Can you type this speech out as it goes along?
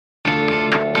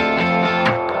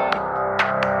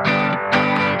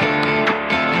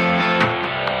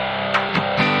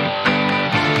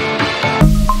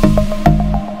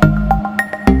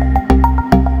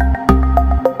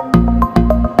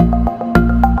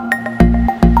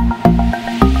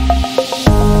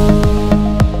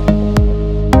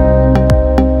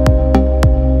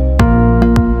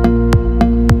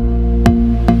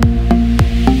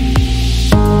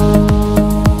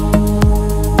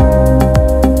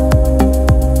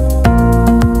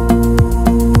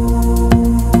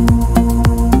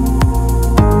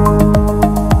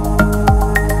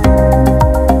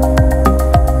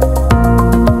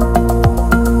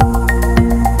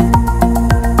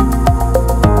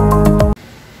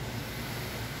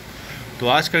तो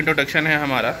आज का इंट्रोडक्शन है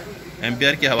हमारा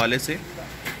एम्पियर के हवाले से।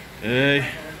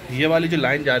 ये वाली जो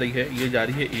लाइन जा रही है, ये जा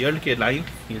रही है एयर के लाइन।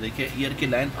 ये देखिए एयर की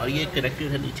लाइन, और ये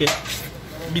कनेक्टेड है नीचे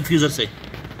डिफ्यूज़र से।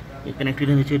 ये कनेक्टेड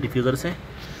है नीचे डिफ्यूज़र से।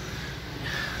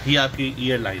 ये आपकी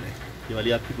एयर लाइन है, ये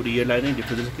वाली आपकी पूरी एयर लाइन है,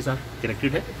 डिफ्यूज़र के साथ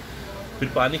कनेक्टेड है। फिर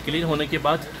पानी क्लीन होने के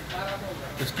बाद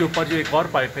इसके ऊपर जो एक और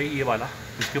पाइप है, ये वाला,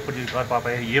 इसके ऊपर जो एक और पाइप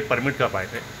है, ये परमिट का पाइप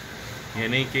है।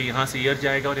 यानी कि यहाँ से एयर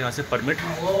जाएगा और यहाँ से परमिट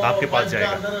आपके पास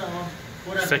जाएगा।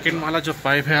 सेकंड वाला जो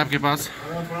पाइप है आपके पास,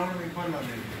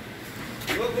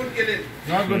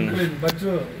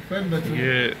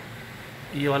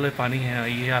 ये वाला पानी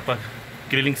है, ये आपका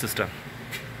क्लीनिंग सिस्टम।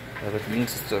 क्लीनिंग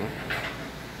सिस्टम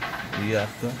ये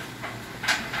आपका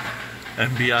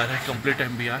MBR है, कंप्लीट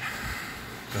MBR,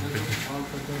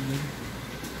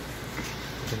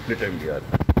 कंप्लीट MBR।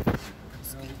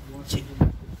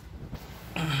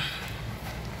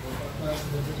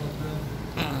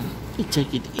 अच्छा,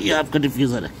 ये आपका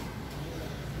डिफ्यूज़र है,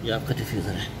 ये आपका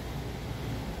डिफ्यूज़र है,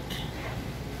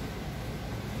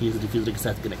 ये इस डिफ्यूज़र के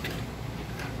साथ कनेक्टेड है।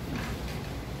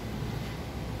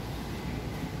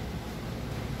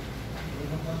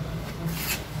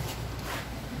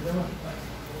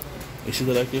 इसी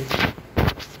तरह के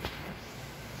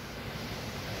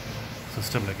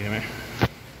सिस्टम लगे हुए हैं।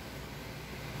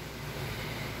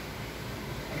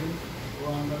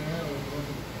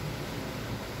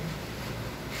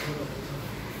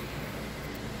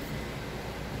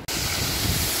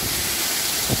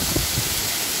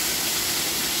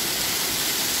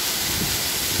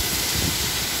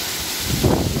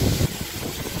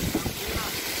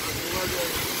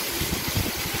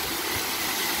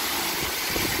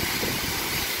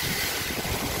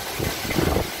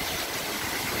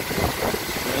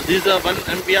 This is the 1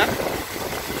 MPR,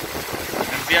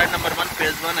 MPR number 1,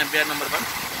 phase 1, MPR number 1.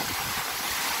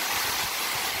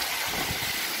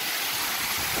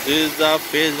 This is the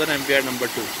phase 1, MPR number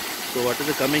 2. So what is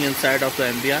the coming inside of the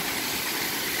MPR?